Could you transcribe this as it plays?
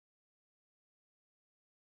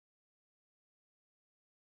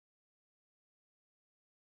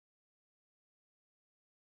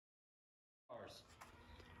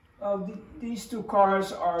These two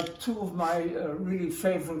cars are two of my really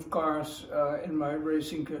favorite cars in my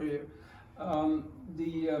racing career.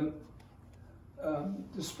 The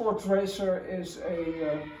sports racer is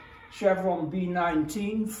a Chevron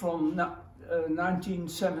B19 from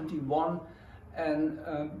 1971, and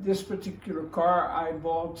this particular car I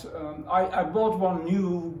bought. I bought one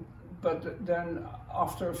new, but then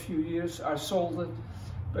after a few years I sold it.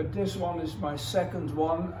 But this one is my second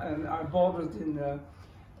one, and I bought it in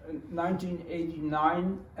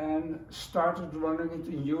 1989 and started running it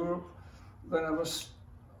in Europe when I was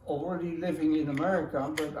already living in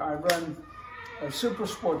America. But I ran a super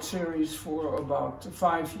sport series for about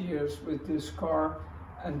 5 years with this car,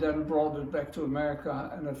 and then brought it back to America,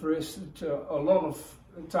 and I've raced it a lot of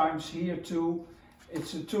times here too.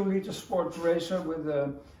 It's a 2-liter sports racer with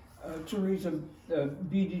a 2-liter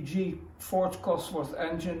BDG Ford Cosworth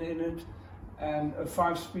engine in it and a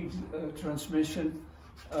 5-speed transmission.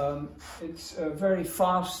 It's very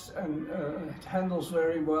fast and it handles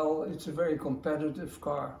very well. It's a very competitive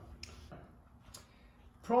car.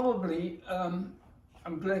 Probably, I'm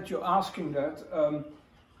glad you're asking that.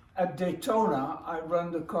 At Daytona, I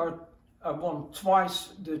ran the car. I won twice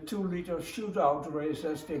the 2-liter shootout race,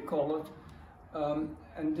 as they call it.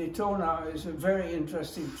 And Daytona is a very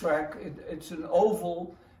interesting track. It's an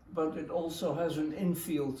oval, but it also has an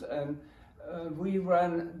infield. And we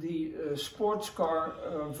ran the sports car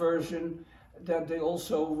version that they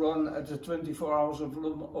also run at the 24 Hours of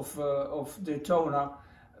Daytona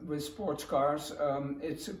with sports cars.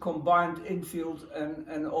 It's a combined infield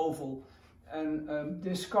and oval. And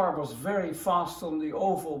this car was very fast on the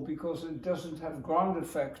oval because it doesn't have ground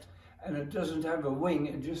effect and it doesn't have a wing.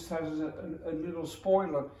 It just has a little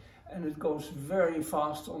spoiler, and it goes very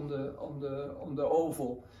fast on the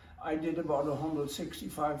oval. I did about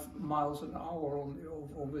 165 miles an hour on the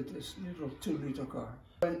oval with this little 2-liter car.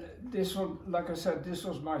 And this one, like I said, this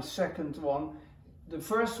was my second one. The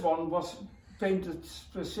first one was painted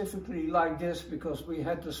specifically like this because we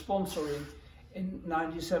had the sponsoring in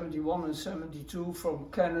 1971 and 72 from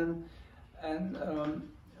Canon, and I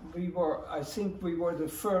think we were the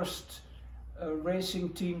first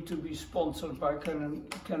racing team to be sponsored by Canon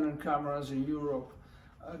cameras in Europe.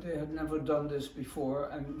 They had never done this before,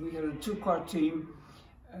 and we had a 2-car team,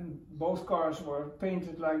 and both cars were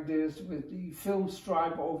painted like this with the film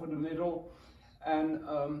stripe over the middle. And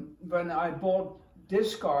when I bought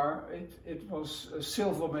this car, it was a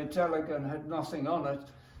silver metallic and had nothing on it.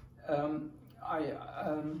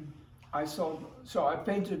 I thought, so I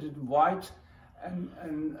painted it white, and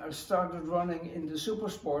I started running in the super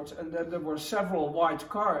sports, and then there were several white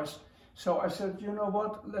cars. So I said, you know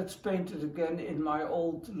what, let's paint it again in my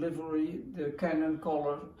old livery, the Canon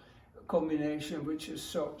color combination, which is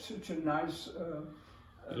such a nice,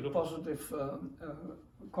 positive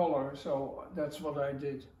color. So that's what I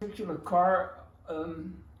did. Particular car,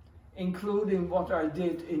 including what I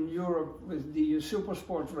did in Europe with the super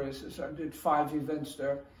sport races. I did 5 events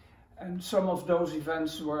there, and some of those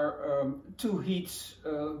events were 2 heats,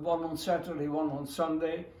 one on Saturday, one on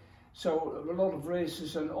Sunday. So a lot of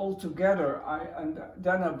races, and all together,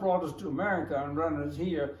 then I brought it to America and ran it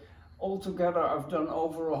here. Altogether, I've done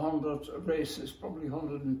over 100 races, probably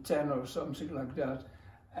 110 or something like that.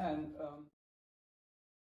 And